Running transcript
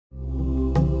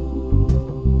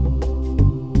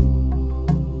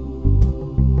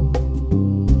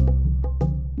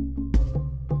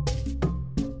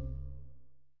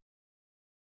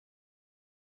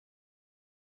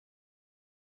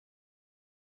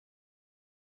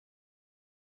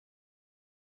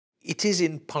it is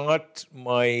in part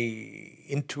my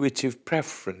intuitive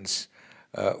preference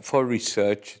for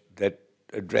research that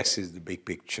addresses the big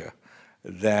picture,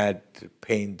 that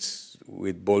paints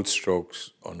with bold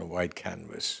strokes on a wide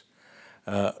canvas,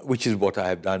 which is what I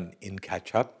have done in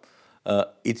Catch Up.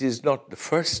 It is not the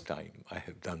first time I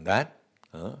have done that.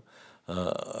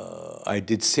 I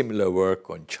did similar work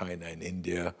on China and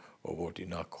India, or what you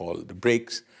now call the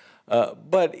BRICS,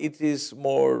 but it is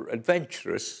more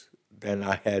adventurous than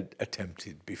I had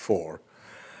attempted before.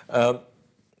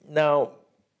 Now,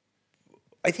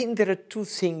 I think there are two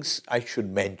things I should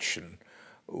mention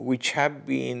which have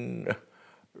been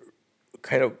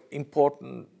kind of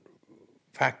important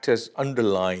factors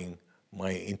underlying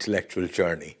my intellectual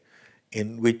journey,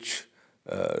 in which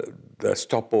the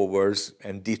stopovers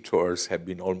and detours have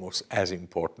been almost as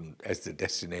important as the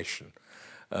destination.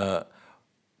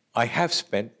 I have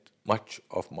spent much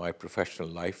of my professional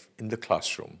life in the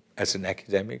classroom as an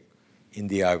academic, in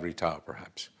the ivory tower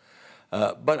perhaps.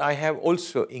 But I have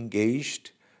also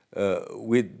engaged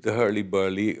with the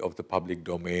hurly-burly of the public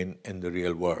domain and the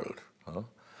real world.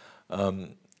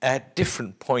 At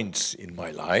different points in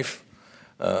my life,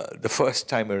 the first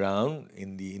time around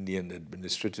in the Indian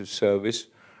Administrative Service,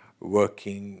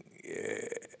 working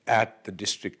at the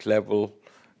district level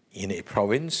in a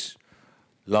province,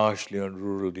 largely on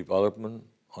rural development,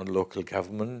 on local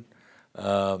government,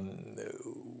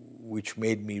 which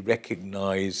made me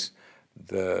recognize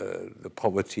the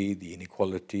poverty, the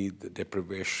inequality, the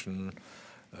deprivation,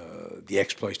 the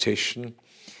exploitation.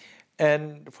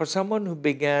 And for someone who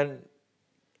began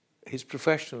his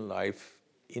professional life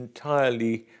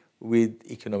entirely with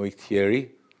economic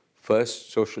theory,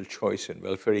 first social choice and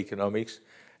welfare economics,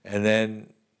 and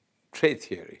then trade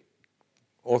theory,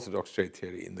 orthodox trade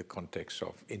theory in the context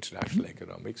of international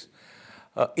economics,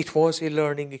 it was a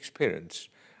learning experience.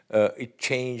 It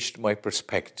changed my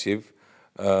perspective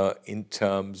in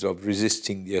terms of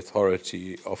resisting the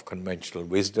authority of conventional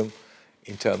wisdom,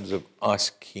 in terms of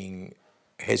asking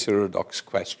heterodox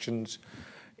questions,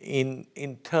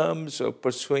 in terms of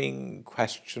pursuing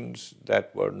questions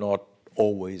that were not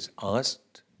always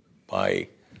asked by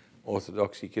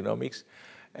orthodox economics.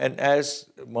 And as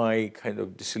my kind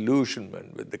of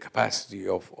disillusionment with the capacity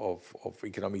of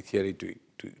economic theory to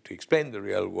explain the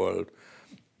real world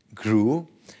grew,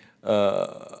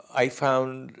 I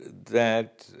found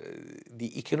that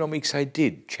the economics I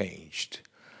did changed.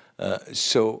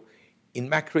 So in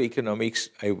macroeconomics,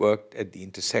 I worked at the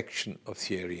intersection of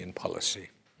theory and policy.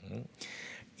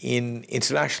 In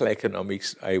international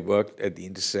economics, I worked at the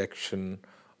intersection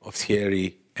of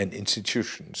theory and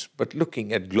institutions, but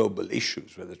looking at global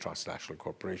issues, whether transnational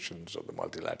corporations or the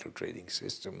multilateral trading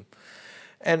system.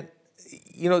 And,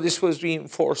 you know, this was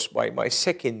reinforced by my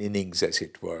second innings, as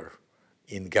it were,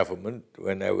 in government,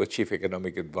 when I was chief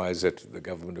economic advisor to the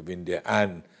government of India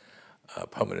and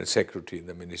permanent secretary in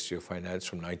the Ministry of Finance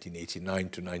from 1989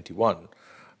 to 91.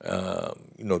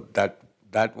 You know,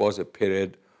 that was a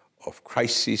period of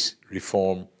crisis,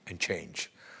 reform, and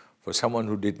change. For someone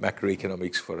who did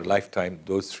macroeconomics for a lifetime,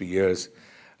 those 3 years,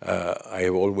 I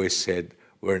have always said,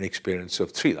 were an experience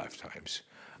of 3 lifetimes.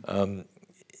 And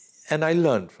I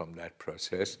learned from that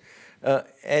process.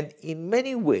 And in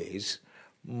many ways,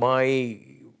 my,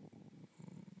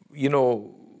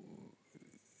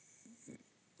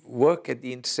 work at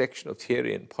the intersection of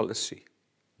theory and policy,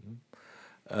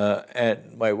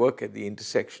 and my work at the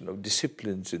intersection of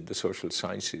disciplines in the social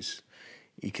sciences,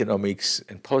 economics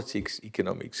and politics,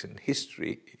 economics and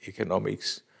history,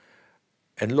 economics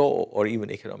and law, or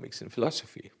even economics and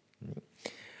philosophy,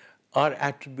 are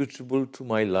attributable to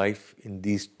my life in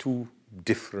these 2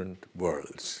 different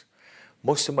worlds.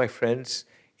 Most of my friends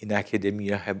in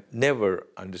academia have never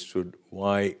understood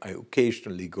why I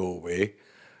occasionally go away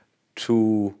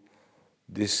to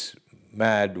this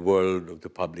mad world of the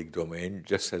public domain,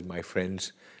 just as my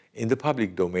friends in the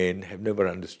public domain have never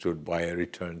understood why I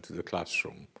return to the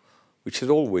classroom, which has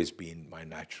always been my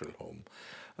natural home.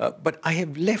 But I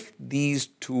have left these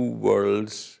 2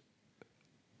 worlds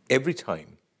every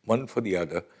time, one for the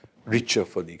other, richer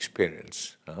for the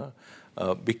experience,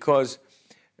 because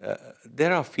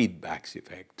there are feedback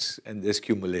effects and there's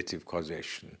cumulative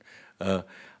causation.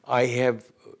 I have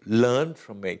learned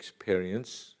from my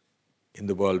experience in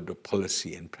the world of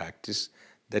policy and practice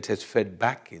that has fed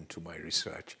back into my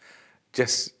research,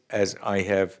 just as I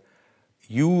have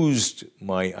used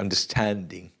my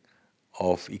understanding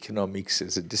of economics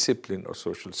as a discipline or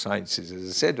social sciences as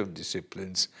a set of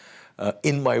disciplines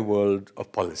in my world of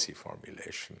policy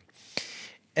formulation.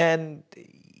 And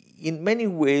in many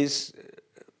ways,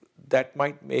 that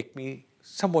might make me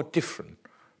somewhat different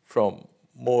from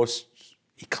most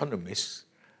economists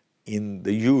in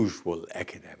the usual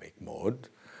academic mode.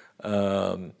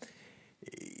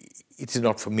 It is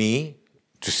not for me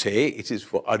to say, it is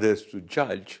for others to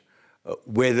judge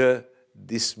whether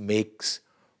this makes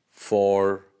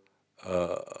for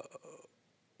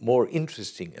more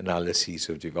interesting analyses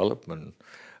of development.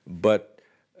 But,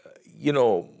 you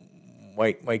know,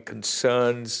 my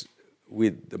concerns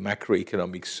with the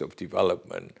macroeconomics of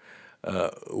development,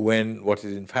 when what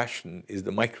is in fashion is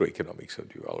the microeconomics of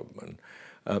development.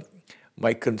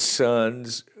 My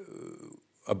concerns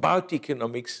about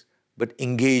economics, but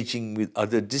engaging with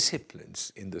other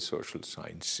disciplines in the social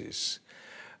sciences.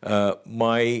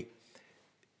 My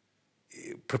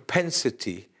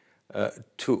propensity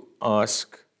to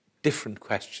ask different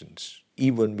questions,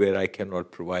 even where I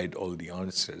cannot provide all the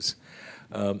answers,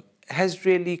 has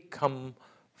really come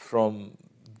from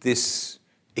this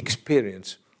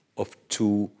experience of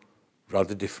two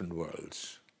rather different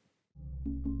worlds.